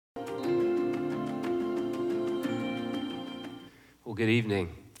Well, good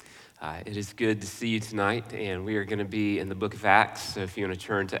evening. It is good to see you tonight, and we are going to be in the book of Acts. So if you want to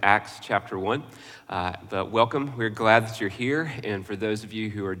turn to Acts chapter 1. But welcome. We're glad that you're here. And for those of you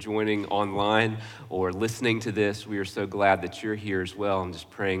who are joining online or listening to this, we are so glad that you're here as well. I'm just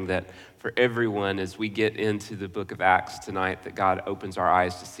praying that for everyone as we get into the book of Acts tonight, that God opens our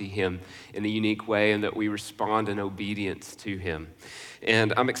eyes to see him in a unique way and that we respond in obedience to him.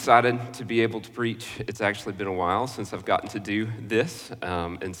 And I'm excited to be able to preach. It's actually been a while since I've gotten to do this,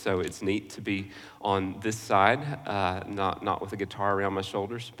 and so it's neat to be on this side, not with a guitar around my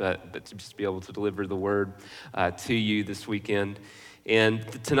shoulders, but to just be able to deliver the word to you this weekend. And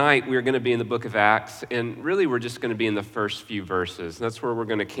tonight we're going to be in the book of Acts, and really we're just going to be in the first few verses. That's where we're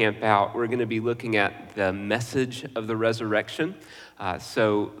going to camp out. We're going to be looking at the message of the resurrection.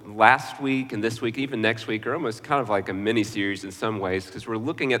 So last week and this week, even next week, are almost kind of like a mini-series in some ways, because we're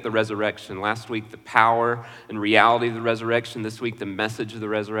looking at the resurrection. Last week, the power and reality of the resurrection. This week, the message of the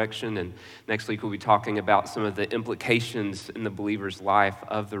resurrection. And next week, we'll be talking about some of the implications in the believer's life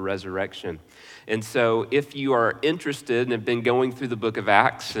of the resurrection. And so if you are interested and have been going through the book of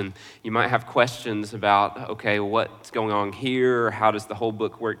Acts, and you might have questions about, okay, what's going on here? How does the whole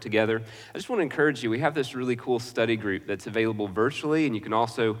book work together? I just want to encourage you. We have this really cool study group that's available virtually, and you can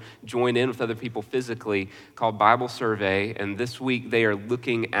also join in with other people physically, called Bible Survey. And this week they are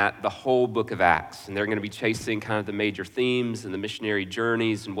looking at the whole book of Acts, and they're going to be chasing kind of the major themes and the missionary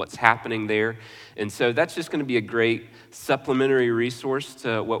journeys and what's happening there. And so that's just going to be a great supplementary resource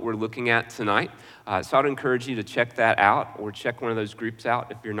to what we're looking at tonight. So I'd encourage you to check that out, or check one of those groups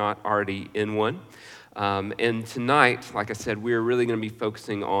out if you're not already in one. And tonight, like I said, we're really going to be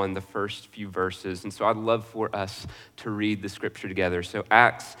focusing on the first few verses. And so I'd love for us to read the scripture together. So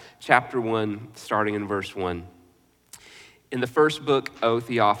Acts chapter 1, starting in verse 1. In the first book, O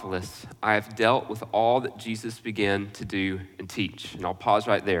Theophilus, I have dealt with all that Jesus began to do and teach. And I'll pause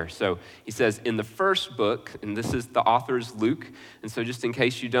right there. So he says, in the first book, and this is the author's Luke. And so just in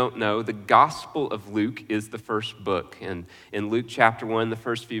case you don't know, the Gospel of Luke is the first book. And in Luke chapter 1, the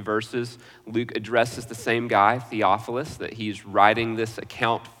first few verses, Luke addresses the same guy, Theophilus, that he's writing this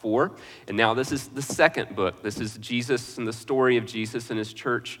account for. And now this is the second book. This is Jesus and the story of Jesus and his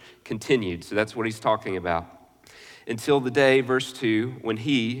church continued. So that's what he's talking about. Until the day, verse 2, when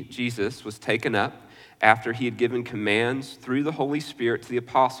he, Jesus, was taken up after he had given commands through the Holy Spirit to the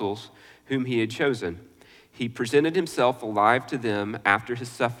apostles whom he had chosen. He presented himself alive to them after his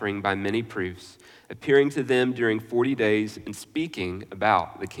suffering by many proofs, appearing to them during 40 days and speaking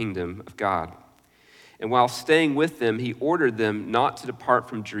about the kingdom of God. And while staying with them, he ordered them not to depart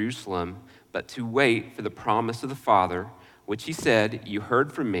from Jerusalem, but to wait for the promise of the Father, which he said, you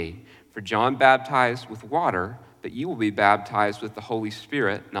heard from me, for John baptized with water, but you will be baptized with the Holy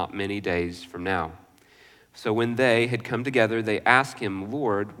Spirit not many days from now. So when they had come together, they asked him,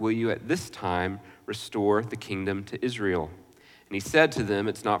 Lord, will you at this time restore the kingdom to Israel? And he said to them,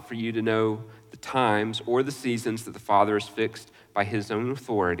 it's not for you to know the times or the seasons that the Father has fixed by his own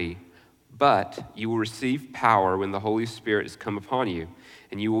authority, but you will receive power when the Holy Spirit has come upon you,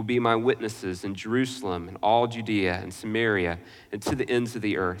 and you will be my witnesses in Jerusalem and all Judea and Samaria and to the ends of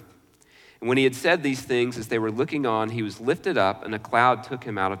the earth. And when he had said these things, as they were looking on, he was lifted up, and a cloud took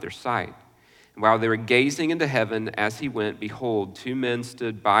him out of their sight. And while they were gazing into heaven as he went, behold, two men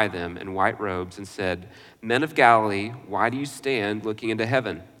stood by them in white robes and said, Men of Galilee, why do you stand looking into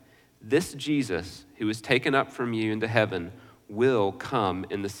heaven? This Jesus, who was taken up from you into heaven, will come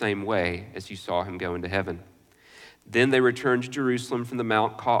in the same way as you saw him go into heaven. Then they returned to Jerusalem from the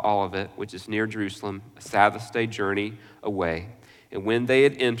mount called Olivet, which is near Jerusalem, a Sabbath day journey away. And when they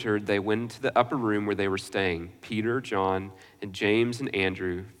had entered, they went into the upper room where they were staying, Peter, John, and James and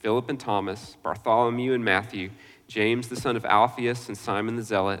Andrew, Philip and Thomas, Bartholomew and Matthew, James the son of Alphaeus and Simon the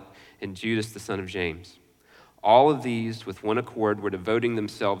Zealot, and Judas the son of James. All of these, with one accord, were devoting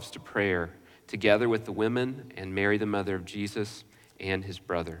themselves to prayer, together with the women and Mary the mother of Jesus and his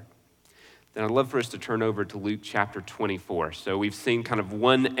brother. Then I'd love for us to turn over to Luke chapter 24. So we've seen kind of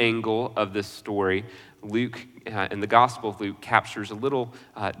one angle of this story. Luke, in the Gospel of Luke, captures a little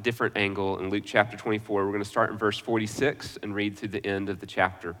different angle in Luke chapter 24. We're going to start in verse 46 and read through the end of the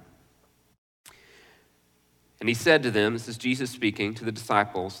chapter. And he said to them, this is Jesus speaking to the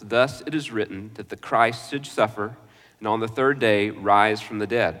disciples, thus it is written that the Christ should suffer and on the third day rise from the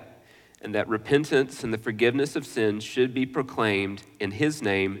dead, and that repentance and the forgiveness of sins should be proclaimed in his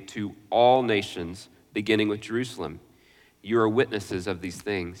name to all nations, beginning with Jerusalem. You are witnesses of these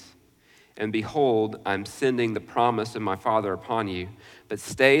things. And behold, I'm sending the promise of my Father upon you, but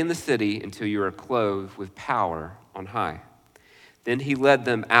stay in the city until you are clothed with power on high. Then he led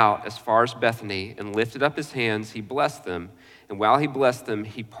them out as far as Bethany, and lifted up his hands, he blessed them. And while he blessed them,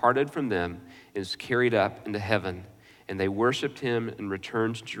 he parted from them and was carried up into heaven. And they worshiped him and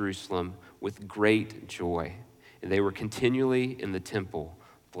returned to Jerusalem with great joy. And they were continually in the temple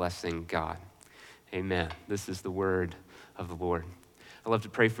blessing God. Amen. This is the word of the Lord. I'd love to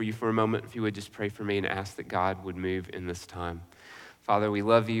pray for you for a moment. If you would just pray for me and ask that God would move in this time. Father, we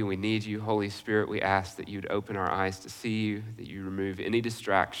love you. We need you. Holy Spirit, we ask that you'd open our eyes to see you, that you remove any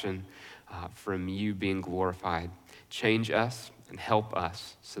distraction from you being glorified. Change us and help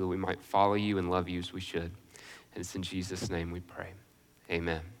us so that we might follow you and love you as we should. And it's in Jesus' name we pray.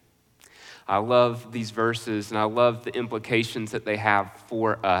 Amen. I love these verses and I love the implications that they have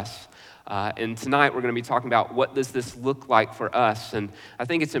for us. And tonight we're going to be talking about what does this look like for us. And I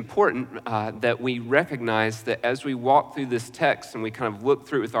think it's important that we recognize that as we walk through this text and we kind of look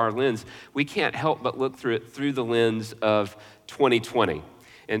through it with our lens, we can't help but look through it through the lens of 2020.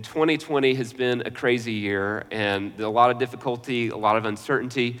 And 2020 has been a crazy year and a lot of difficulty, a lot of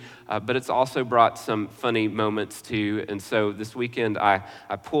uncertainty, but it's also brought some funny moments too. And so this weekend, I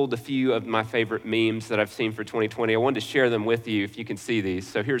pulled a few of my favorite memes that I've seen for 2020. I wanted to share them with you if you can see these.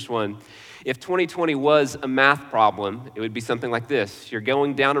 So here's one. If 2020 was a math problem, it would be something like this. You're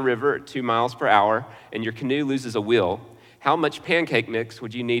going down a river at 2 miles per hour and your canoe loses a wheel. How much pancake mix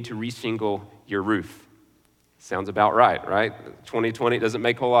would you need to reshingle your roof? Sounds about right? 2020 doesn't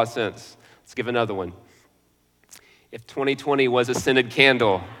make a whole lot of sense. Let's give another one. If 2020 was a scented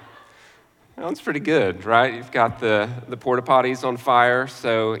candle, sounds pretty good, right? You've got the porta potties on fire,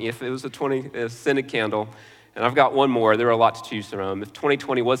 so if it was a scented candle, and I've got one more, there are a lot to choose from. If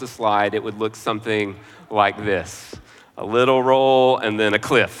 2020 was a slide, it would look something like this. A little roll and then a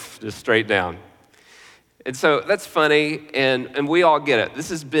cliff, just straight down. And so that's funny, and we all get it. This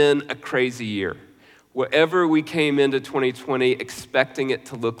has been a crazy year. Whatever we came into 2020 expecting it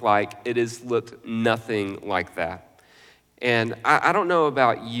to look like, it has looked nothing like that. And I don't know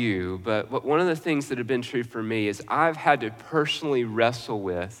about you, but one of the things that have been true for me is I've had to personally wrestle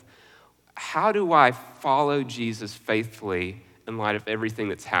with, how do I follow Jesus faithfully in light of everything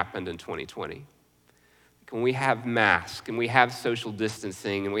that's happened in 2020? When we have masks and we have social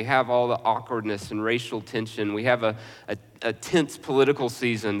distancing and we have all the awkwardness and racial tension, we have a tense political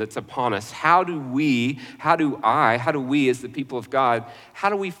season that's upon us. How do we as the people of God, how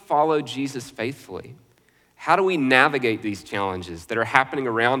do we follow Jesus faithfully? How do we navigate these challenges that are happening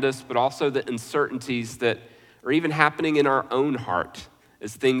around us, but also the uncertainties that are even happening in our own heart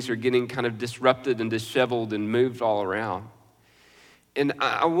as things are getting kind of disrupted and disheveled and moved all around? And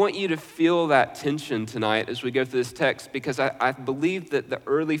I want you to feel that tension tonight as we go through this text, because I believe that the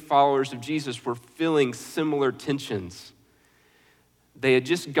early followers of Jesus were feeling similar tensions. They had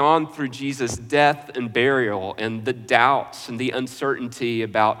just gone through Jesus' death and burial and the doubts and the uncertainty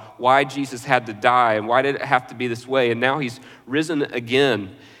about why Jesus had to die and why did it have to be this way. And now he's risen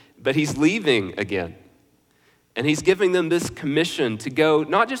again, but he's leaving again. And he's giving them this commission to go,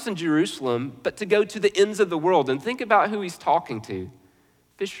 not just in Jerusalem, but to go to the ends of the world. And think about who he's talking to.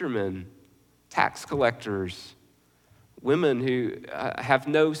 Fishermen, tax collectors, women who have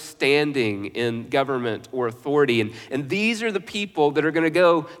no standing in government or authority. And these are the people that are going to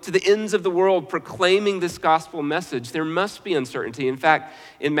go to the ends of the world proclaiming this gospel message. There must be uncertainty. In fact,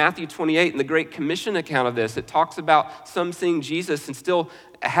 in Matthew 28, in the Great Commission account of this, it talks about some seeing Jesus and still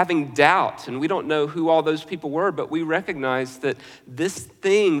having doubt. And we don't know who all those people were, but we recognize that this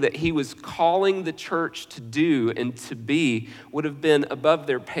thing that he was calling the church to do and to be would have been above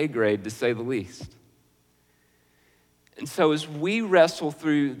their pay grade, to say the least. And so as we wrestle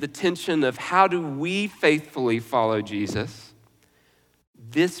through the tension of how do we faithfully follow Jesus,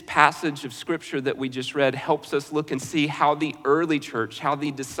 this passage of scripture that we just read helps us look and see how the early church, how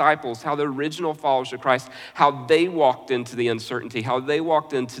the disciples, how the original followers of Christ, how they walked into the uncertainty, how they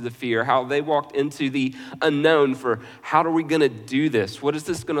walked into the fear, how they walked into the unknown for how are we going to do this? What is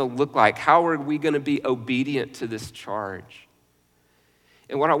this going to look like? How are we going to be obedient to this charge?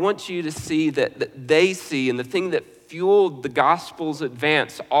 And what I want you to see that they see, and the thing that fueled the gospel's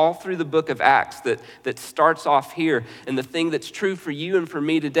advance all through the book of Acts that starts off here, and the thing that's true for you and for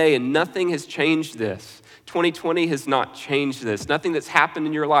me today, and nothing has changed this. 2020 has not changed this. Nothing that's happened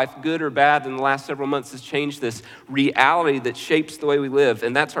in your life, good or bad, in the last several months has changed this reality that shapes the way we live.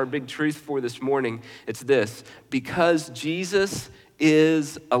 And that's our big truth for this morning. It's this: because Jesus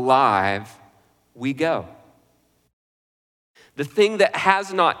is alive, we go. The thing that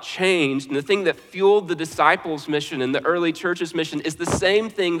has not changed and the thing that fueled the disciples' mission and the early church's mission is the same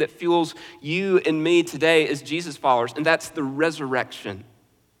thing that fuels you and me today as Jesus followers, and that's the resurrection.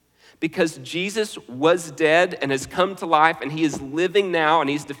 Because Jesus was dead and has come to life and he is living now and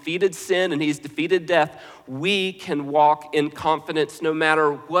he's defeated sin and he's defeated death, we can walk in confidence no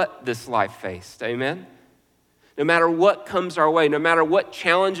matter what this life faced. Amen? No matter what comes our way, no matter what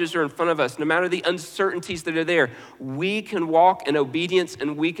challenges are in front of us, no matter the uncertainties that are there, we can walk in obedience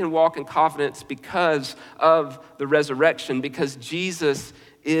and we can walk in confidence because of the resurrection, because Jesus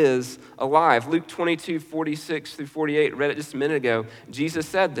is alive. Luke 22:46-48, read it just a minute ago. Jesus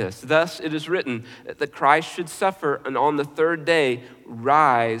said this, "Thus it is written that the Christ should suffer and on the third day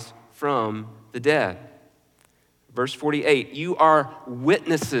rise from the dead." Verse 48, "You are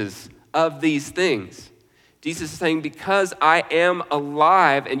witnesses of these things." Jesus is saying, because I am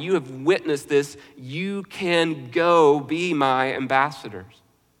alive and you have witnessed this, you can go be my ambassadors.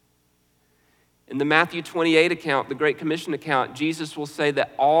 In the Matthew 28 account, the Great Commission account, Jesus will say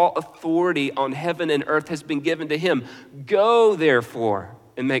that all authority on heaven and earth has been given to him. Go, therefore,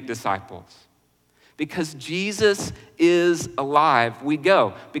 and make disciples. Because Jesus is alive, we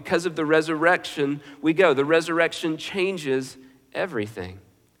go. Because of the resurrection, we go. The resurrection changes everything.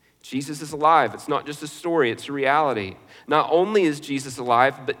 Jesus is alive. It's not just a story, it's a reality. Not only is Jesus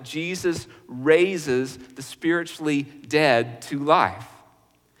alive, but Jesus raises the spiritually dead to life.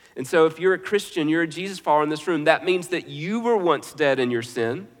 And so if you're a Christian, you're a Jesus follower in this room, that means that you were once dead in your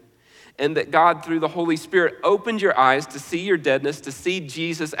sin and that God, through the Holy Spirit, opened your eyes to see your deadness, to see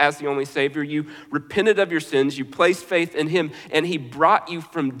Jesus as the only Savior. You repented of your sins, you placed faith in him, and he brought you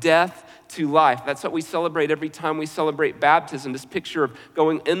from death to life. That's what we celebrate every time we celebrate baptism, this picture of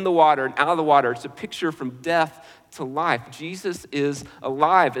going in the water and out of the water. It's a picture from death to life. Jesus is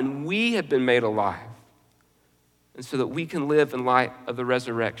alive, and we have been made alive, and so that we can live in light of the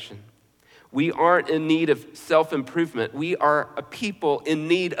resurrection. We aren't in need of self-improvement. We are a people in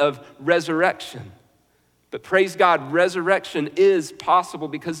need of resurrection. But praise God, resurrection is possible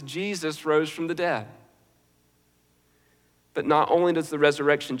because Jesus rose from the dead. But not only does the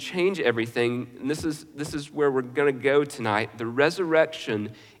resurrection change everything, and this is where we're going to go tonight, the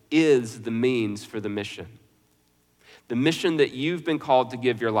resurrection is the means for the mission. The mission that you've been called to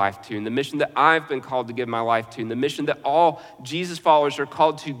give your life to, and the mission that I've been called to give my life to, and the mission that all Jesus followers are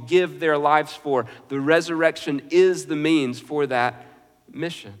called to give their lives for, the resurrection is the means for that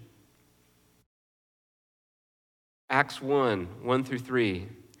mission. Acts 1:1-3.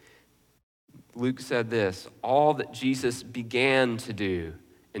 Luke said this, all that Jesus began to do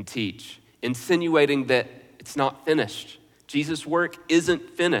and teach, insinuating that it's not finished. Jesus' work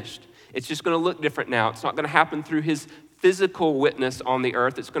isn't finished. It's just going to look different now. It's not going to happen through his physical witness on the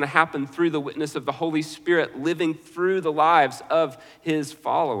earth. It's going to happen through the witness of the Holy Spirit living through the lives of his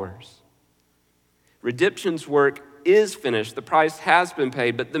followers. Redemption's work is finished. The price has been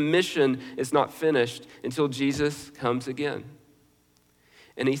paid, but the mission is not finished until Jesus comes again.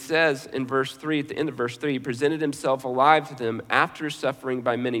 And he says in verse 3, at the end of verse 3, he presented himself alive to them after suffering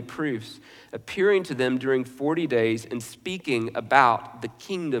by many proofs, appearing to them during 40 days and speaking about the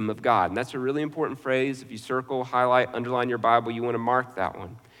kingdom of God. And that's a really important phrase. If you circle, highlight, underline your Bible, you want to mark that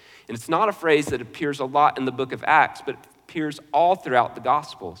one. And it's not a phrase that appears a lot in the book of Acts, but it appears all throughout the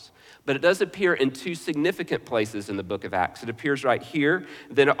Gospels. But it does appear in two significant places in the book of Acts. It appears right here,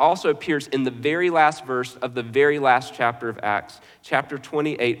 then it also appears in the very last verse of the very last chapter of Acts, chapter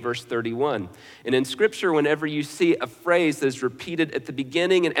 28, verse 31. And in Scripture, whenever you see a phrase that is repeated at the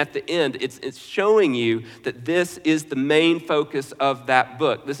beginning and at the end, it's showing you that this is the main focus of that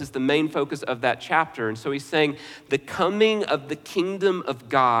book. This is the main focus of that chapter. And so he's saying the coming of the kingdom of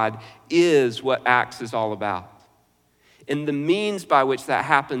God is what Acts is all about. And the means by which that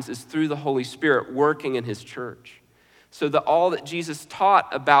happens is through the Holy Spirit working in his church. So that all that Jesus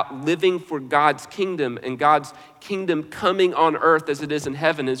taught about living for God's kingdom and God's kingdom coming on earth as it is in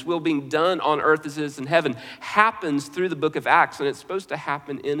heaven, his will being done on earth as it is in heaven, happens through the book of Acts. And it's supposed to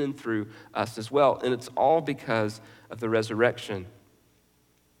happen in and through us as well. And it's all because of the resurrection.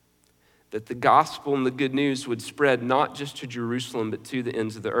 That the gospel and the good news would spread not just to Jerusalem, but to the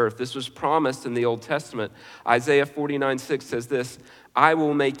ends of the earth. This was promised in the Old Testament. Isaiah 49:6 says this, I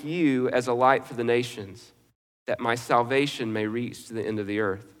will make you as a light for the nations, that my salvation may reach to the end of the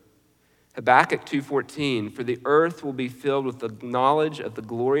earth. Habakkuk 2:14, for the earth will be filled with the knowledge of the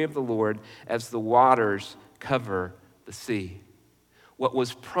glory of the Lord as the waters cover the sea. What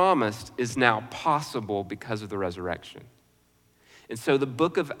was promised is now possible because of the resurrection. And so the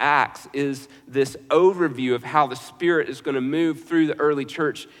book of Acts is this overview of how the Spirit is going to move through the early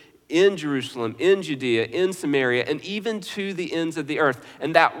church in Jerusalem, in Judea, in Samaria, and even to the ends of the earth.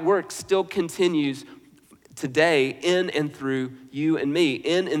 And that work still continues today in and through you and me,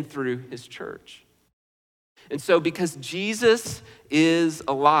 in and through his church. And so because Jesus is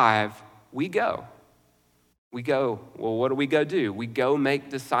alive, we go. We go, well, what do we go do? We go make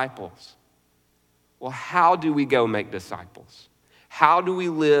disciples. Well, how do we go make disciples? How do we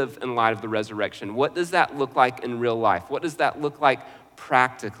live in light of the resurrection? What does that look like in real life? What does that look like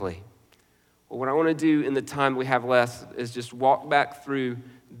practically? Well, what I want to do in the time we have left is just walk back through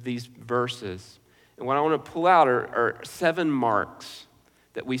these verses. And what I want to pull out are 7 marks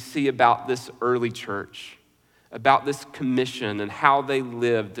that we see about this early church, about this commission and how they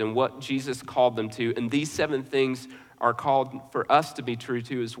lived and what Jesus called them to. And these 7 things are called for us to be true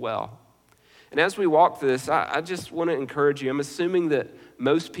to as well. And as we walk through this, I just want to encourage you. I'm assuming that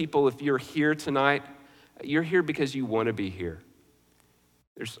most people, if you're here tonight, you're here because you want to be here.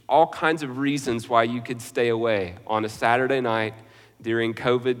 There's all kinds of reasons why you could stay away on a Saturday night during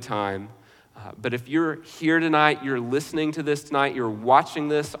COVID time. But if you're here tonight, you're listening to this tonight, you're watching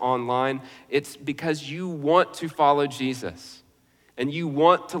this online, it's because you want to follow Jesus and you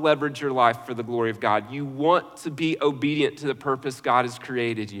want to leverage your life for the glory of God. You want to be obedient to the purpose God has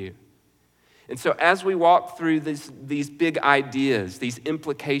created you. And so as we walk through these big ideas, these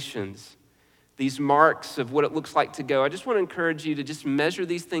implications, these marks of what it looks like to go, I just want to encourage you to just measure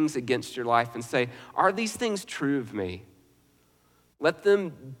these things against your life and say, are these things true of me? Let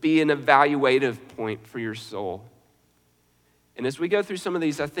them be an evaluative point for your soul. And as we go through some of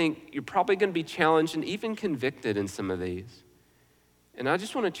these, I think you're probably going to be challenged and even convicted in some of these. And I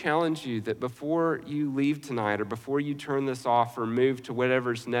just want to challenge you that before you leave tonight or before you turn this off or move to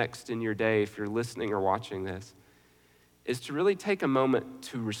whatever's next in your day, if you're listening or watching this, is to really take a moment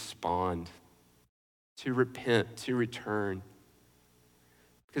to respond, to repent, to return.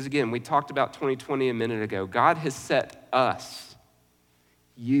 Because again, we talked about 2020 a minute ago. God has set us,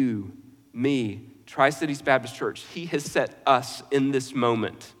 you, me, Tri-Cities Baptist Church, he has set us in this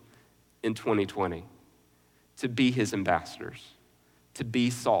moment in 2020 to be his ambassadors, to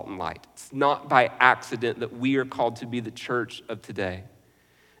be salt and light. It's not by accident that we are called to be the church of today.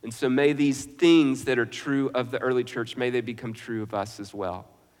 And so may these things that are true of the early church, may they become true of us as well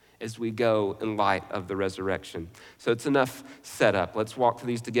as we go in light of the resurrection. So it's enough setup. Let's walk through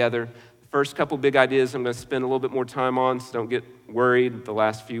these together. The first couple big ideas I'm going to spend a little bit more time on, so don't get worried. The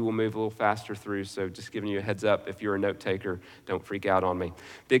last few will move a little faster through, so just giving you a heads up. If you're a note taker, don't freak out on me.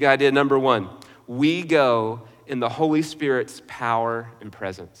 Big idea number 1, we go in the Holy Spirit's power and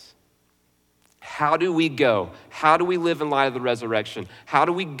presence. How do we go? How do we live in light of the resurrection? How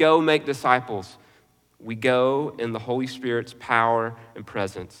do we go make disciples? We go in the Holy Spirit's power and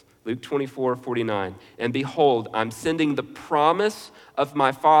presence. Luke 24:49. And behold, I'm sending the promise of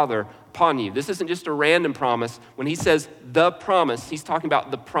my Father upon you. This isn't just a random promise. When he says the promise, he's talking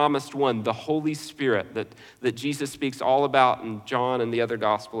about the promised one, the Holy Spirit that Jesus speaks all about in John and the other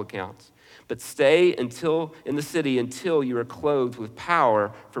gospel accounts. But stay in the city until you are clothed with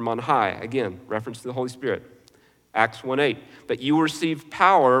power from on high. Again, reference to the Holy Spirit. Acts 1:8. But you will receive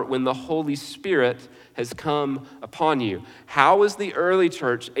power when the Holy Spirit has come upon you. How is the early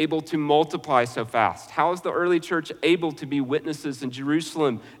church able to multiply so fast? How is the early church able to be witnesses in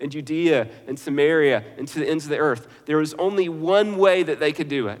Jerusalem and Judea and Samaria and to the ends of the earth? There was only one way that they could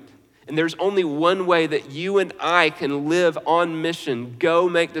do it. And there's only one way that you and I can live on mission, go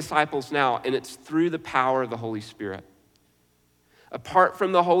make disciples now, and it's through the power of the Holy Spirit. Apart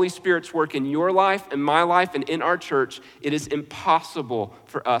from the Holy Spirit's work in your life and my life and in our church, it is impossible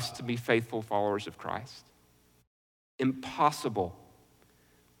for us to be faithful followers of Christ. Impossible.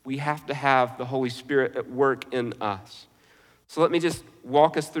 We have to have the Holy Spirit at work in us. So let me just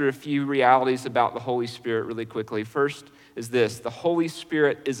walk us through a few realities about the Holy Spirit really quickly. First is this: the Holy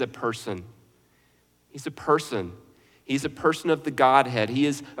Spirit is a person. He's a person. He's a person of the Godhead. He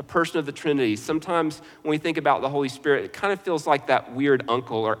is a person of the Trinity. Sometimes when we think about the Holy Spirit, it kind of feels like that weird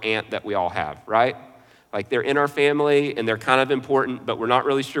uncle or aunt that we all have, right? Like they're in our family and they're kind of important, but we're not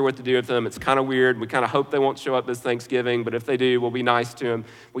really sure what to do with them. It's kind of weird. We kind of hope they won't show up this Thanksgiving, but if they do, we'll be nice to them.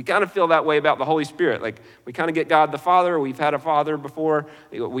 We kind of feel that way about the Holy Spirit. Like we kind of get God the Father. We've had a Father before.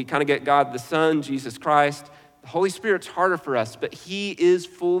 We kind of get God the Son, Jesus Christ. The Holy Spirit's harder for us, but he is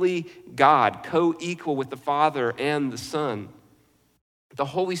fully God, co-equal with the Father and the Son. The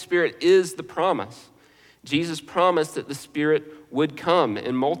Holy Spirit is the promise. Jesus promised that the Spirit would come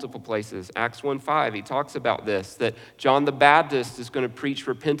in multiple places. Acts 1:5, he talks about this, that John the Baptist is going to preach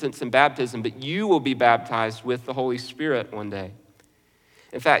repentance and baptism, but you will be baptized with the Holy Spirit one day.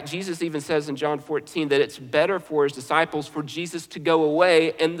 In fact, Jesus even says in John 14 that it's better for his disciples for Jesus to go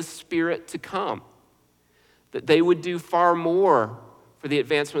away and the Spirit to come, that they would do far more for the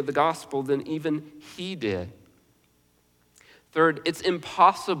advancement of the gospel than even he did. Third, it's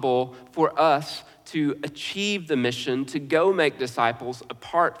impossible for us to achieve the mission to go make disciples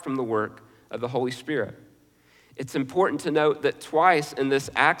apart from the work of the Holy Spirit. It's important to note that twice in this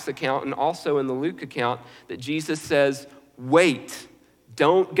Acts account and also in the Luke account that Jesus says, wait,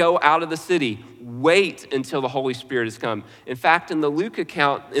 don't go out of the city. Wait until the Holy Spirit has come. In fact, in the Luke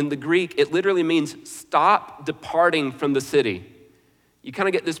account, in the Greek, it literally means stop departing from the city. You kind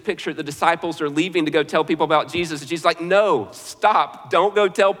of get this picture, the disciples are leaving to go tell people about Jesus. And Jesus is like, no, stop. Don't go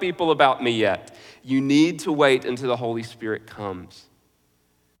tell people about me yet. You need to wait until the Holy Spirit comes.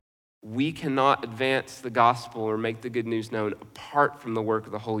 We cannot advance the gospel or make the good news known apart from the work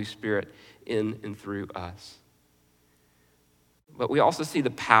of the Holy Spirit in and through us. But we also see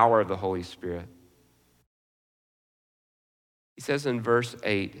the power of the Holy Spirit. He says in verse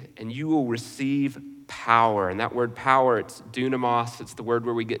 8, and you will receive power. And that word power, it's dunamos. It's the word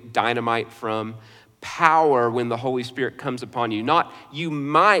where we get dynamite from. Power when the Holy Spirit comes upon you. Not you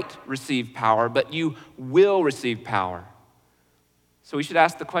might receive power, but you will receive power. So we should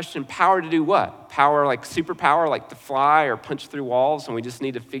ask the question, power to do what? Power like superpower, like to fly or punch through walls, and we just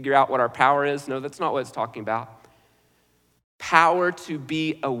need to figure out what our power is? No, that's not what it's talking about. Power to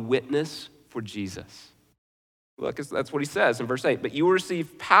be a witness for Jesus. Look, that's what he says in verse 8. But you will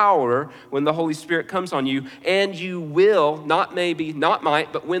receive power when the Holy Spirit comes on you, and you will, not maybe, not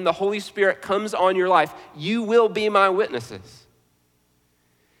might, but when the Holy Spirit comes on your life, you will be my witnesses.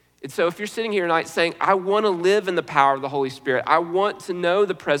 And so if you're sitting here tonight saying, I want to live in the power of the Holy Spirit, I want to know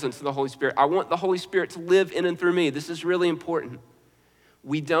the presence of the Holy Spirit, I want the Holy Spirit to live in and through me, this is really important.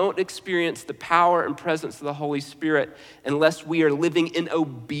 We don't experience the power and presence of the Holy Spirit unless we are living in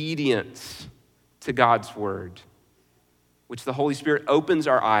obedience to God's word, which the Holy Spirit opens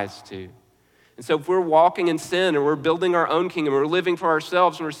our eyes to. And so if we're walking in sin and we're building our own kingdom, we're living for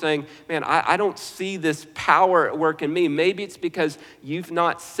ourselves and we're saying, man, I don't see this power at work in me. Maybe it's because you've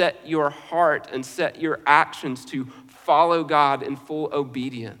not set your heart and set your actions to follow God in full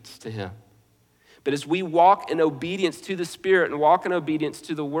obedience to him. But as we walk in obedience to the Spirit and walk in obedience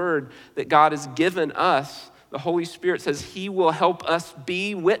to the word that God has given us, the Holy Spirit says he will help us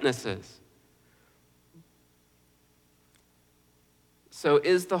be witnesses. So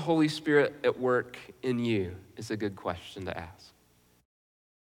is the Holy Spirit at work in you? Is a good question to ask.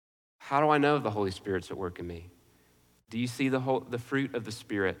 How do I know the Holy Spirit's at work in me? Do you see the fruit of the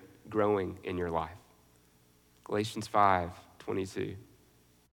Spirit growing in your life? Galatians 5:22.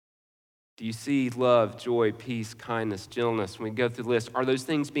 Do you see love, joy, peace, kindness, gentleness? When we go through the list, are those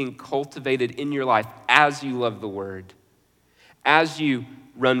things being cultivated in your life as you love the word, as you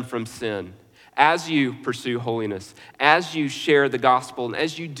run from sin, as you pursue holiness, as you share the gospel, and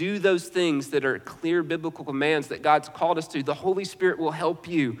as you do those things that are clear biblical commands that God's called us to? The Holy Spirit will help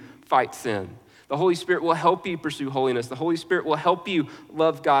you fight sin. The Holy Spirit will help you pursue holiness. The Holy Spirit will help you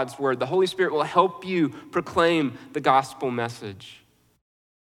love God's word. The Holy Spirit will help you proclaim the gospel message.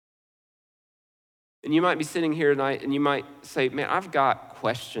 And you might be sitting here tonight and you might say, man, I've got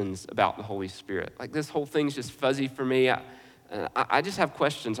questions about the Holy Spirit. Like this whole thing's just fuzzy for me. I just have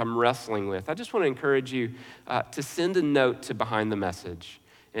questions I'm wrestling with. I just want to encourage you to send a note to Behind the Message.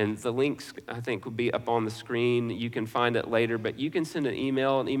 And the links, I think, will be up on the screen. You can find it later, but you can send an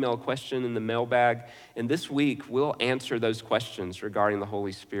email question in the mailbag. And this week, we'll answer those questions regarding the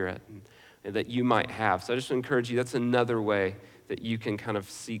Holy Spirit and that you might have. So I just encourage you, that's another way that you can kind of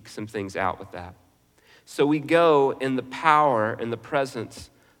seek some things out with that. So we go in the power and the presence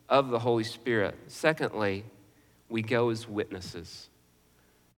of the Holy Spirit. Secondly, we go as witnesses.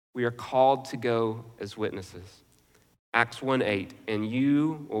 We are called to go as witnesses. Acts 1:8, and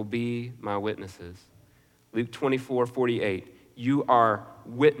you will be my witnesses. Luke 24:48, you are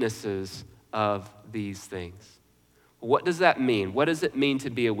witnesses of these things. What does that mean? What does it mean to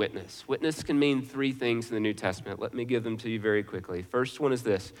be a witness? Witness can mean three things in the New Testament. Let me give them to you very quickly. First one is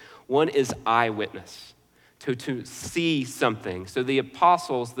this. One is eyewitness, to see something. So the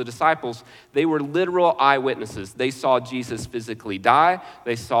apostles, the disciples, they were literal eyewitnesses. They saw Jesus physically die.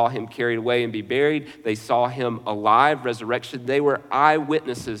 They saw him carried away and be buried. They saw him alive, resurrection. They were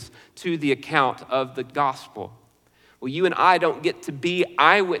eyewitnesses to the account of the gospel. Well, you and I don't get to be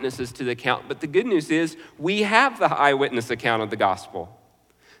eyewitnesses to the account, but the good news is we have the eyewitness account of the gospel.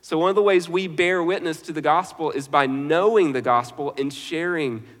 So one of the ways we bear witness to the gospel is by knowing the gospel and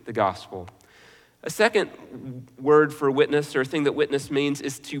sharing the gospel. A second word for witness, or thing that witness means,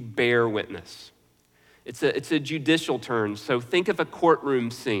 is to bear witness. It's a judicial term. So think of a courtroom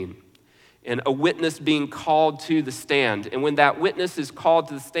scene and a witness being called to the stand. And when that witness is called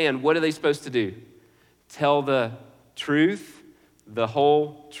to the stand, what are they supposed to do? Tell the truth, the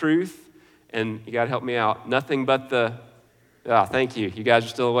whole truth, and you got to help me out. Nothing but thank you. You guys are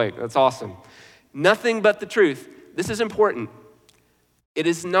still awake. That's awesome. Nothing but the truth. This is important. It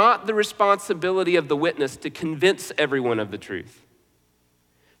is not the responsibility of the witness to convince everyone of the truth,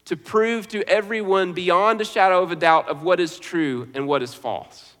 to prove to everyone beyond a shadow of a doubt of what is true and what is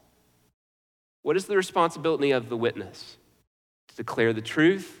false. What is the responsibility of the witness? To declare the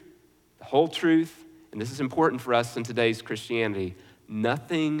truth, the whole truth, and this is important for us in today's Christianity,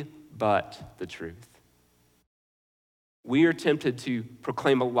 nothing but the truth. We are tempted to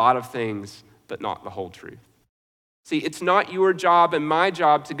proclaim a lot of things, but not the whole truth. See, it's not your job and my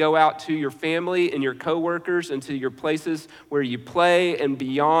job to go out to your family and your coworkers and to your places where you play and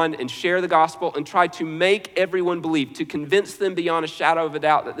beyond and share the gospel and try to make everyone believe, to convince them beyond a shadow of a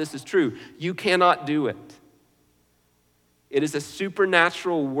doubt that this is true. You cannot do it. It is a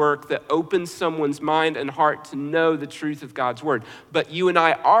supernatural work that opens someone's mind and heart to know the truth of God's word. But you and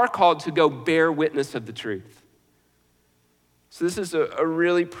I are called to go bear witness of the truth. So this is a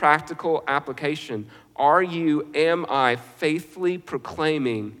really practical application. Am I faithfully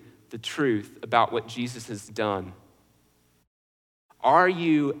proclaiming the truth about what Jesus has done?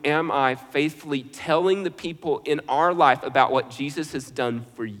 Am I faithfully telling the people in our life about what Jesus has done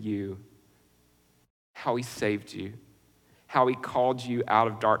for you? How he saved you, how he called you out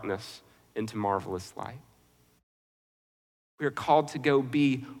of darkness into marvelous light. We are called to go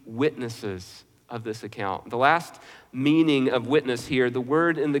be witnesses of this account. The last meaning of witness here, the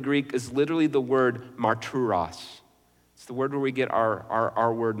word in the Greek is literally the word marturos. It's the word where we get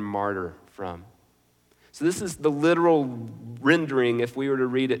our word martyr from. So this is the literal rendering if we were to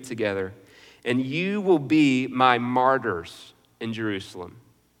read it together. And you will be my martyrs in Jerusalem.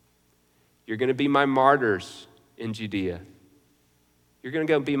 You're going to be my martyrs in Judea. You're going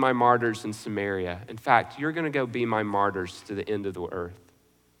to go be my martyrs in Samaria. In fact, you're going to go be my martyrs to the end of the earth.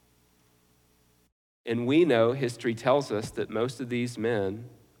 And we know, history tells us, that most of these men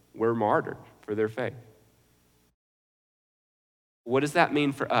were martyred for their faith. What does that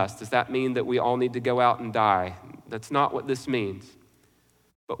mean for us? Does that mean that we all need to go out and die? That's not what this means.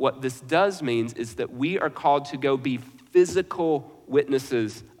 But what this does mean is that we are called to go be physical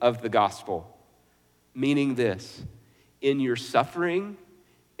witnesses of the gospel. Meaning this, in your suffering,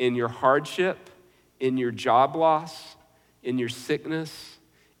 in your hardship, in your job loss, in your sickness,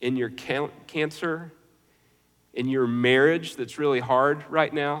 in your cancer, in your marriage that's really hard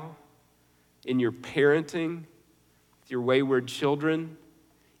right now, in your parenting, with your wayward children,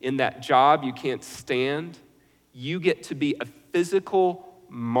 in that job you can't stand, you get to be a physical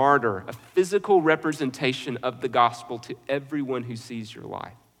martyr, a physical representation of the gospel to everyone who sees your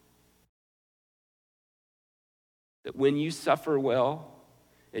life. That when you suffer well,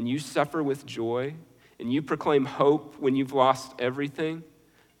 and you suffer with joy, and you proclaim hope when you've lost everything,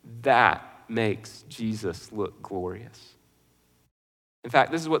 that makes Jesus look glorious. In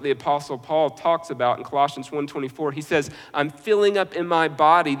fact, this is what the Apostle Paul talks about in Colossians 1:24. He says, I'm filling up in my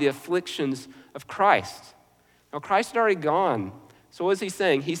body the afflictions of Christ. Now, Christ had already gone. So what is he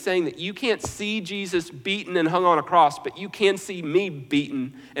saying? He's saying that you can't see Jesus beaten and hung on a cross, but you can see me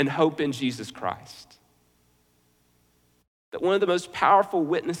beaten and hope in Jesus Christ. That one of the most powerful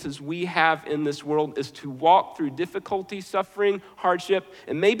witnesses we have in this world is to walk through difficulty, suffering, hardship,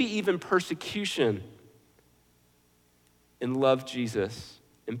 and maybe even persecution and love Jesus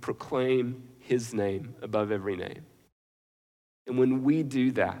and proclaim his name above every name. And when we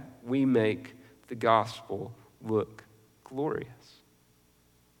do that, we make the gospel look glorious.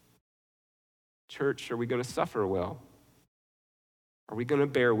 Church, are we going to suffer well? Are we going to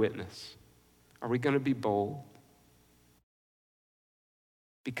bear witness? Are we going to be bold?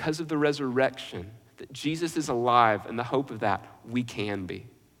 Because of the resurrection, that Jesus is alive and the hope of that, we can be.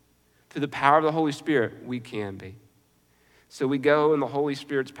 Through the power of the Holy Spirit, we can be. So we go in the Holy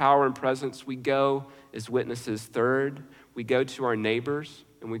Spirit's power and presence. We go as witnesses. Third, we go to our neighbors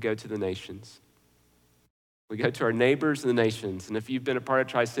and we go to the nations. We go to our neighbors and the nations. And if you've been a part of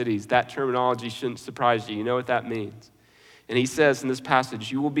Tri-Cities, that terminology shouldn't surprise you. You know what that means. And he says in this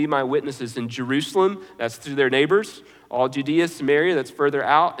passage, you will be my witnesses in Jerusalem, that's through their neighbors, all Judea, Samaria, that's further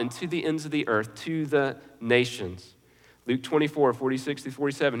out, and to the ends of the earth, to the nations. Luke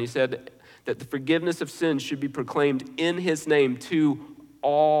 24:46-47, he said that the forgiveness of sins should be proclaimed in his name to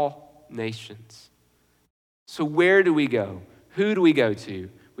all nations. So where do we go? Who do we go to?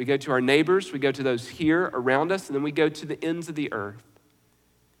 We go to our neighbors, we go to those here around us, and then we go to the ends of the earth.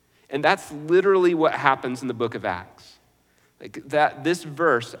 And that's literally what happens in the book of Acts. This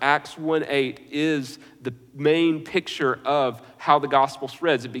verse, Acts 1:8, is the main picture of how the gospel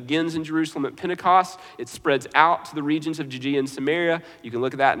spreads. It begins in Jerusalem at Pentecost. It spreads out to the regions of Judea and Samaria. You can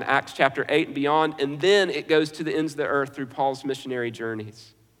look at that in Acts chapter 8 and beyond. And then it goes to the ends of the earth through Paul's missionary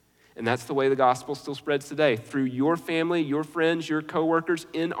journeys. And that's the way the gospel still spreads today, through your family, your friends, your coworkers,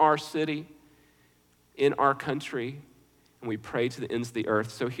 in our city, in our country. And we pray to the ends of the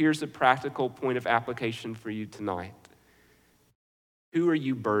earth. So here's a practical point of application for you tonight. Who are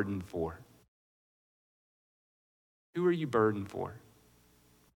you burdened for? Who are you burdened for?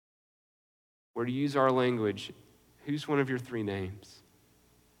 Or to use our language, who's one of your three names?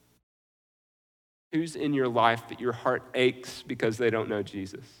 Who's in your life that your heart aches because they don't know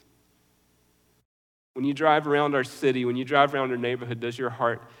Jesus? When you drive around our city, when you drive around our neighborhood, does your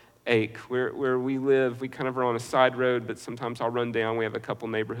heart ache? Where we live, we kind of are on a side road, but sometimes I'll run down. We have a couple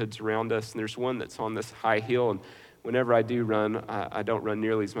neighborhoods around us, and there's one that's on this high hill, and whenever I do run, I don't run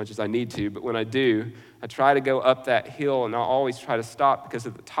nearly as much as I need to, but when I do, I try to go up that hill, and I'll always try to stop because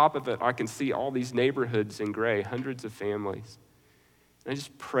at the top of it, I can see all these neighborhoods in gray, hundreds of families. And I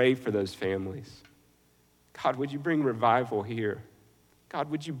just pray for those families. God, would you bring revival here? God,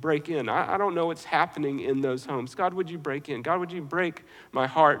 would you break in? I don't know what's happening in those homes. God, would you break in? God, would you break my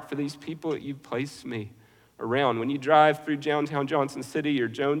heart for these people that you've placed me around? When you drive through downtown Johnson City or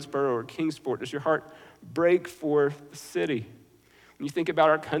Jonesboro or Kingsport, does your heart break for the city? When you think about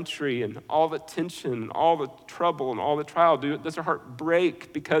our country and all the tension, and all the trouble and all the trial, does our heart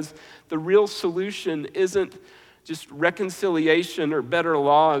break? Because the real solution isn't just reconciliation or better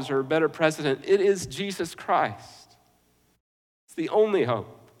laws or a better president. It is Jesus Christ. It's the only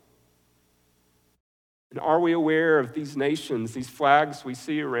hope. And are we aware of these nations, these flags we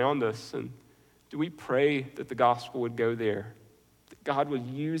see around us? And do we pray that the gospel would go there? That God would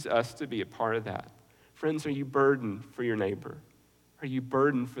use us to be a part of that? Friends, are you burdened for your neighbor? Are you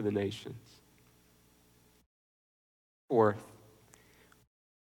burdened for the nations? Fourth,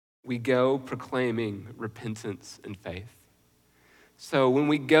 we go proclaiming repentance and faith. So when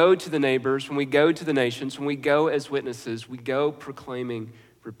we go to the neighbors, when we go to the nations, when we go as witnesses, we go proclaiming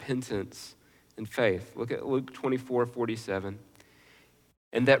repentance and faith. Look at Luke 24:47.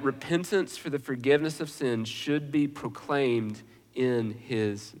 And that repentance for the forgiveness of sins should be proclaimed in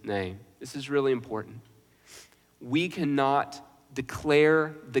his name. This is really important. We cannot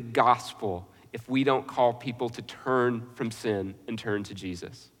declare the gospel if we don't call people to turn from sin and turn to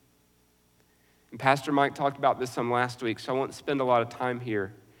Jesus. And Pastor Mike talked about this some last week, so I won't spend a lot of time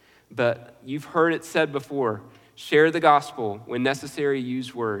here. But you've heard it said before, share the gospel. When necessary,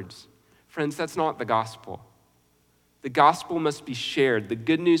 use words. Friends, that's not the gospel. The gospel must be shared. The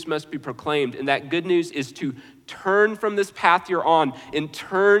good news must be proclaimed. And that good news is to turn from this path you're on and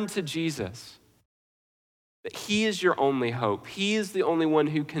turn to Jesus. That he is your only hope. He is the only one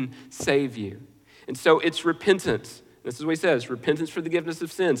who can save you. And so it's repentance. This is what he says, repentance for the forgiveness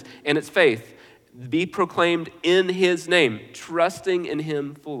of sins. And it's faith. Be proclaimed in his name, trusting in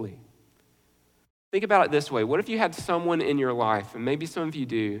him fully. Think about it this way. What if you had someone in your life, and maybe some of you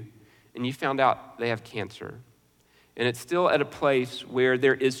do, and you found out they have cancer, and it's still at a place where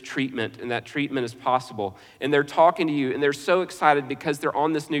there is treatment, and that treatment is possible, and they're talking to you, and they're so excited because they're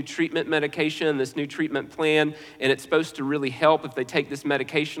on this new treatment medication, this new treatment plan, and it's supposed to really help if they take this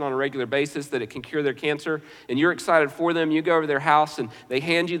medication on a regular basis, that it can cure their cancer, and you're excited for them. You go over to their house, and they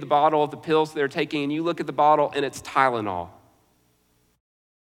hand you the bottle of the pills they're taking, and you look at the bottle, and it's Tylenol.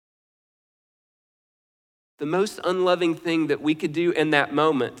 The most unloving thing that we could do in that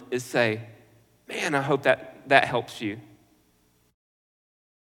moment is say, man, I hope that helps you.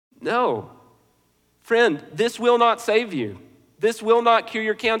 No. Friend, this will not save you. This will not cure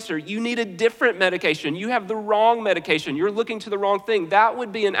your cancer. You need a different medication. You have the wrong medication. You're looking to the wrong thing. That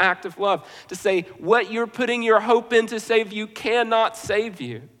would be an act of love, to say what you're putting your hope in to save you cannot save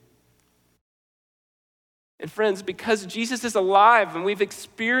you. And friends, because Jesus is alive and we've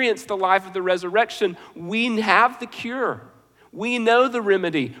experienced the life of the resurrection, we have the cure. We know the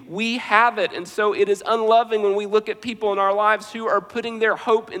remedy. We have it. And so it is unloving when we look at people in our lives who are putting their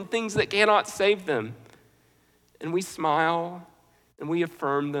hope in things that cannot save them. And we smile and we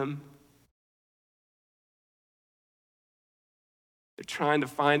affirm them. They're trying to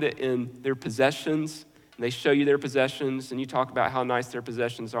find it in their possessions. And they show you their possessions, and you talk about how nice their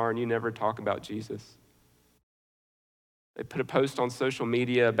possessions are, and you never talk about Jesus. They put a post on social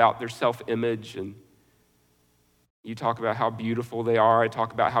media about their self-image, and you talk about how beautiful they are. I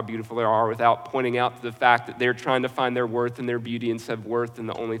talk about how beautiful they are without pointing out to the fact that they're trying to find their worth in their beauty instead of worth in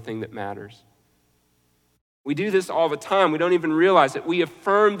the only thing that matters. We do this all the time. We don't even realize it. We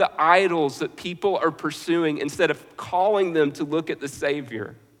affirm the idols that people are pursuing instead of calling them to look at the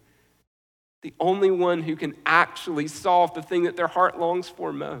Savior, the only one who can actually solve the thing that their heart longs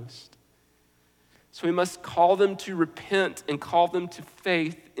for most. So we must call them to repent and call them to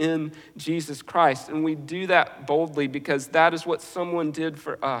faith in Jesus Christ. And we do that boldly because that is what someone did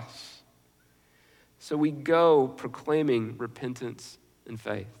for us. So we go proclaiming repentance and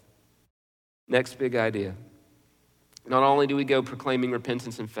faith. Next big idea. Not only do we go proclaiming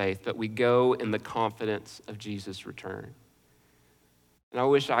repentance and faith, but we go in the confidence of Jesus' return. And I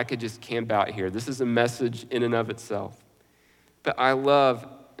wish I could just camp out here. This is a message in and of itself. But I love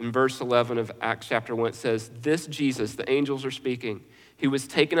in verse 11 of Acts chapter 1, it says, this Jesus, the angels are speaking, who was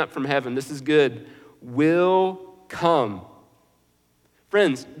taken up from heaven, this is good, will come.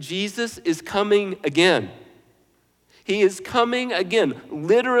 Friends, Jesus is coming again. He is coming again,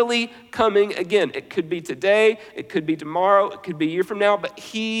 literally coming again. It could be today, it could be tomorrow, it could be a year from now, but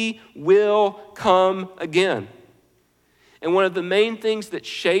he will come again. And one of the main things that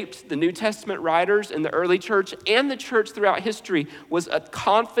shaped the New Testament writers in the early church and the church throughout history was a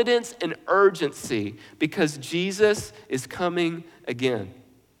confidence and urgency because Jesus is coming again.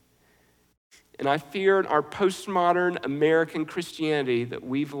 And I fear in our postmodern American Christianity that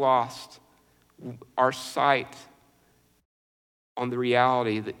we've lost our sight on the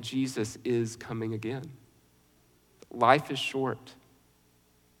reality that Jesus is coming again. Life is short.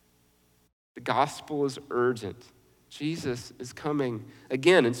 The gospel is urgent. Jesus is coming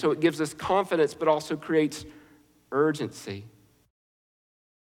again. And so it gives us confidence, but also creates urgency.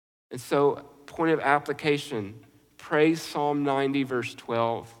 And so, point of application, pray Psalm 90, verse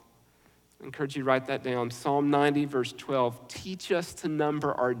 12. I encourage you to write that down. Psalm 90, verse 12. Teach us to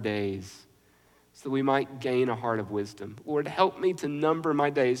number our days so that we might gain a heart of wisdom. Lord, help me to number my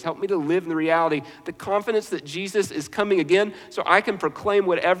days. Help me to live in the reality, the confidence that Jesus is coming again so I can proclaim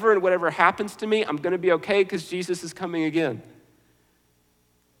whatever happens to me, I'm going to be okay because Jesus is coming again.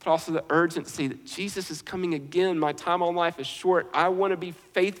 But also the urgency that Jesus is coming again. My time on life is short. I want to be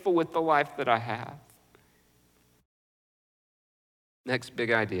faithful with the life that I have. Next big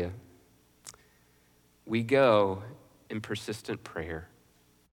idea. We go in persistent prayer.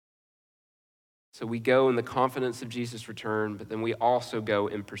 So we go in the confidence of Jesus' return, but then we also go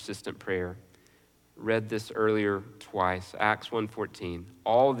in persistent prayer. Read this earlier twice, Acts 1:14.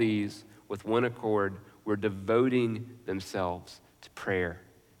 All these, with one accord, were devoting themselves to prayer.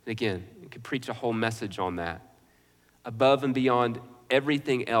 And again, you could preach a whole message on that. Above and beyond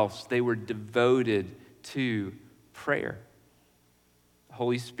everything else, they were devoted to prayer. The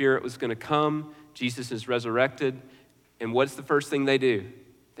Holy Spirit was going to come. Jesus is resurrected. And what's the first thing they do?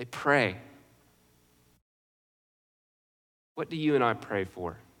 They pray. What do you and I pray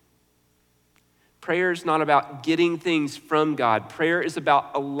for? Prayer is not about getting things from God. Prayer is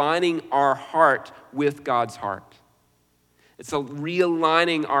about aligning our heart with God's heart. It's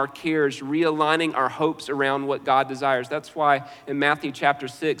realigning our cares, realigning our hopes around what God desires. That's why in Matthew chapter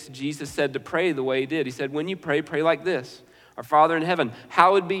 6, Jesus said to pray the way he did. He said, when you pray, pray like this. Our Father in heaven,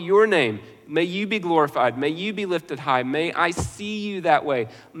 hallowed be your name. May you be glorified. May you be lifted high. May I see you that way.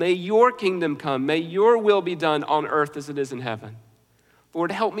 May your kingdom come. May your will be done on earth as it is in heaven.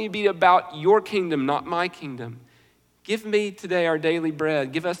 Lord, help me be about your kingdom, not my kingdom. Give me today our daily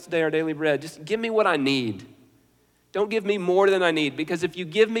bread. Give us today our daily bread. Just give me what I need. Don't give me more than I need, because if you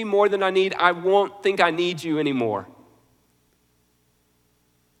give me more than I need, I won't think I need you anymore.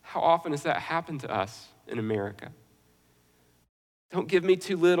 How often has that happened to us in America? Don't give me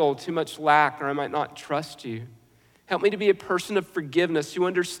too little, too much lack, or I might not trust you. Help me to be a person of forgiveness who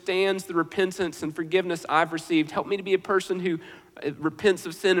understands the repentance and forgiveness I've received. Help me to be a person who repents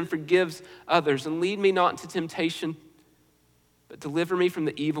of sin and forgives others. And lead me not into temptation, but deliver me from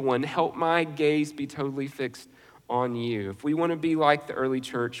the evil one. Help my gaze be totally fixed on you. If we want to be like the early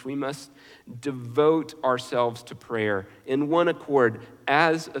church, we must devote ourselves to prayer in one accord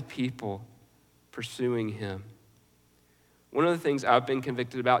as a people pursuing him. One of the things I've been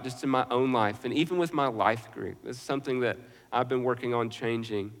convicted about just in my own life, and even with my life group, this is something that I've been working on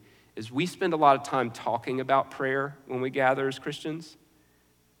changing, is we spend a lot of time talking about prayer when we gather as Christians.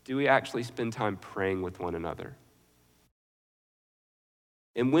 Do we actually spend time praying with one another?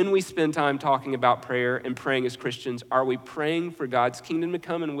 And when we spend time talking about prayer and praying as Christians, are we praying for God's kingdom to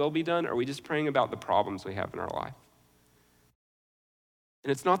come and will be done, or are we just praying about the problems we have in our life?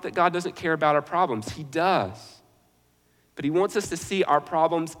 And it's not that God doesn't care about our problems. He does. But he wants us to see our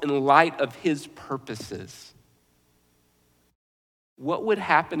problems in light of his purposes. What would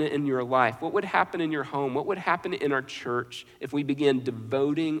happen in your life? What would happen in your home? What would happen in our church if we began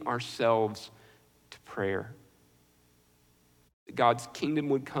devoting ourselves to prayer? That God's kingdom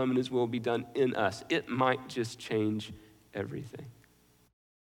would come and his will be done in us. It might just change everything.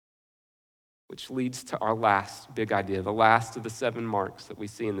 Which leads to our last big idea, the last of the 7 marks that we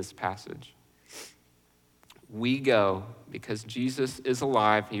see in this passage. we go, because Jesus is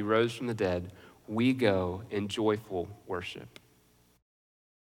alive, he rose from the dead, we go in joyful worship.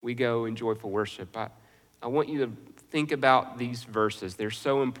 We go in joyful worship. I want you to think about these verses. They're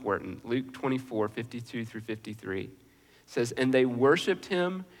so important. Luke 24, 52 through 53 says, and they worshiped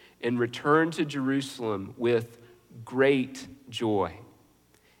him and returned to Jerusalem with great joy,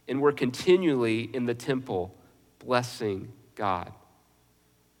 and were continually in the temple blessing God.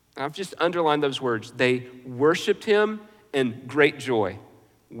 Now, I've just underlined those words. They worshiped him in great joy.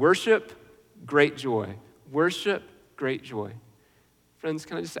 Worship, great joy. Worship, great joy. Friends,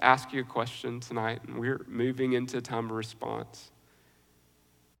 can I just ask you a question tonight? And we're moving into a time of response.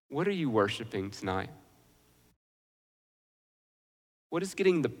 What are you worshiping tonight? What is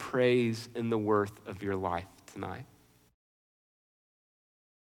getting the praise and the worth of your life tonight?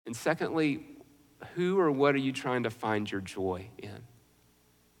 And secondly, who or what are you trying to find your joy in?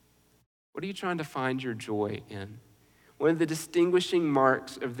 What are you trying to find your joy in? One of the distinguishing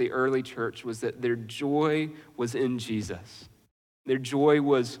marks of the early church was that their joy was in Jesus. Their joy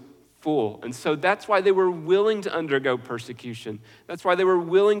was full. And so that's why they were willing to undergo persecution. That's why they were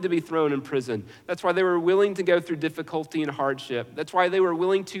willing to be thrown in prison. That's why they were willing to go through difficulty and hardship. That's why they were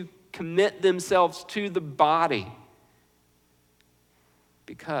willing to commit themselves to the body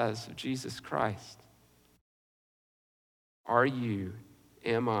because of Jesus Christ.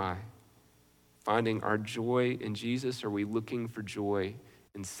 Am I finding our joy in Jesus, or are we looking for joy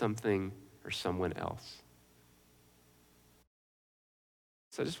in something or someone else?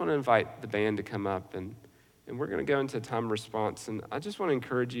 So I just want to invite the band to come up, and we're going to go into a time of response. And I just want to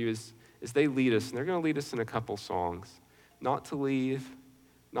encourage you as they lead us, and they're going to lead us in a couple songs, not to leave,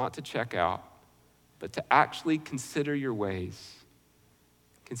 not to check out, but to actually consider your ways,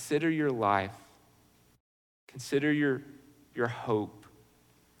 consider your life, consider your hope.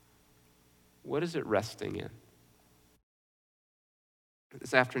 What is it resting in?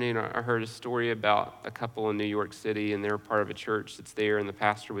 This afternoon, I heard a story about a couple in New York City, and they're part of a church that's there, and the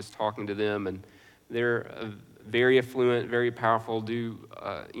pastor was talking to them, and they're very affluent, very powerful,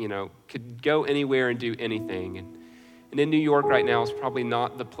 could go anywhere and do anything. And in New York right now is probably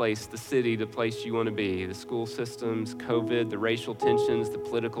not the place you want to be. The school systems, COVID, the racial tensions, the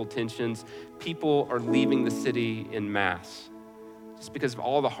political tensions. People are leaving the city en masse just because of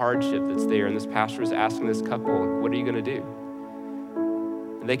all the hardship that's there. And this pastor was asking this couple, what are you going to do?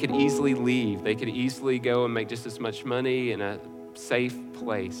 And they could easily leave. They could easily go and make just as much money in a safe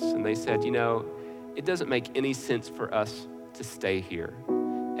place. And they said, it doesn't make any sense for us to stay here.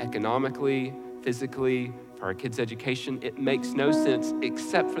 Economically, physically, for our kids' education, it makes no sense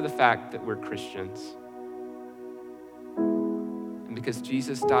except for the fact that we're Christians. And because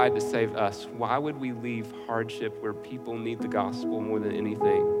Jesus died to save us, why would we leave hardship where people need the gospel more than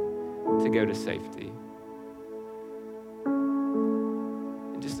anything to go to safety?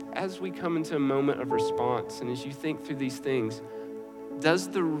 And just as we come into a moment of response, and as you think through these things, does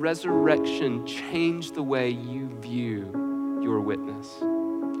the resurrection change the way you view your witness?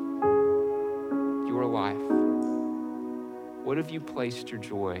 Your life? What have you placed your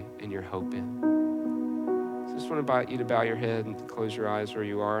joy and your hope in? So I just want to invite you to bow your head and close your eyes where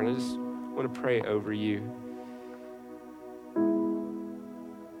you are, and I just want to pray over you.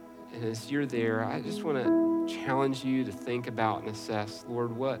 And as you're there, I just want to challenge you to think about and assess,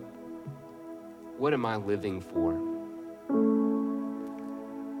 Lord, what am I living for?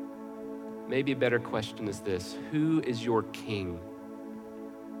 Maybe a better question is this: who is your king?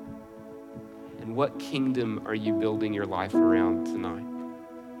 And what kingdom are you building your life around tonight?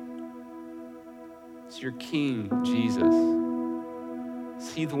 Is your king Jesus?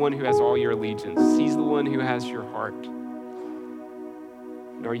 Is he the one who has all your allegiance? He's the one who has your heart.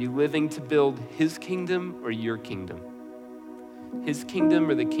 And are you living to build his kingdom or your kingdom? His kingdom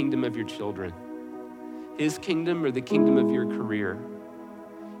or the kingdom of your children? His kingdom or the kingdom of your career?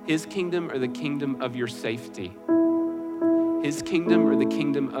 His kingdom or the kingdom of your safety? His kingdom or the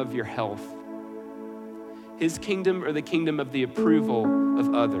kingdom of your health? His kingdom or the kingdom of the approval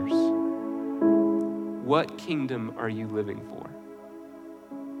of others? What kingdom are you living for?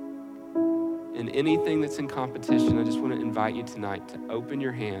 And anything that's in competition, I just want to invite you tonight to open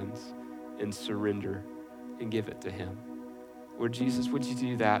your hands and surrender and give it to him. Lord Jesus, would you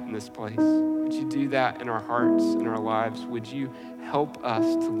do that in this place? Would you do that in our hearts, in our lives? Would you help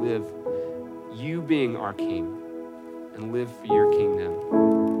us to live you being our King and live for your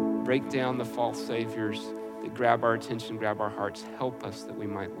kingdom? Break down the false saviors that grab our attention, grab our hearts. Help us that we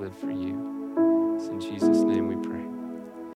might live for you. It's in Jesus' name we pray.